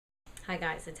Hi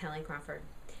guys, it's Hallie Crawford.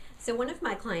 So one of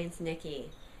my clients,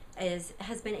 Nikki,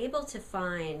 has been able to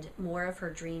find more of her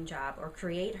dream job or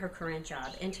create her current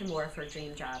job into more of her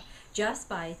dream job just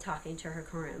by talking to her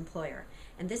current employer.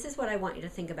 And this is what I want you to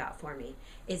think about for me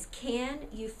is, can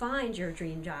you find your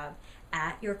dream job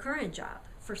at your current job?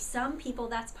 For some people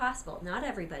that's possible, not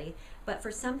everybody, but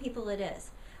for some people it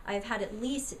is. I've had at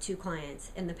least 2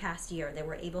 clients in the past year that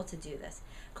were able to do this.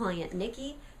 Client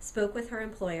Nikki spoke with her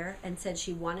employer and said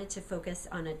she wanted to focus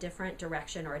on a different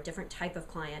direction or a different type of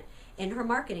client in her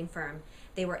marketing firm.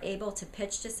 They were able to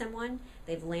pitch to someone,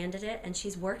 they've landed it, and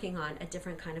she's working on a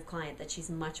different kind of client that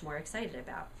she's much more excited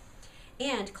about.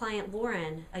 And client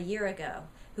Lauren, a year ago,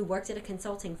 who worked at a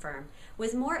consulting firm,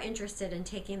 was more interested in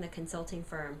taking the consulting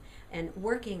firm and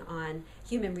working on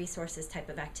human resources type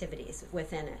of activities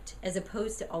within it, as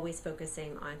opposed to always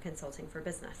focusing on consulting for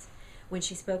business. When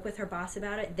she spoke with her boss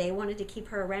about it, they wanted to keep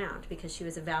her around because she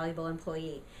was a valuable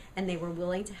employee, and they were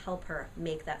willing to help her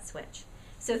make that switch.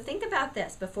 So think about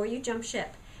this before you jump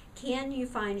ship. Can you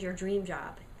find your dream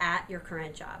job at your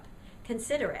current job?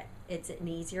 Consider it. It's an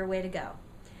easier way to go.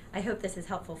 I hope this is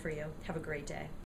helpful for you. Have a great day.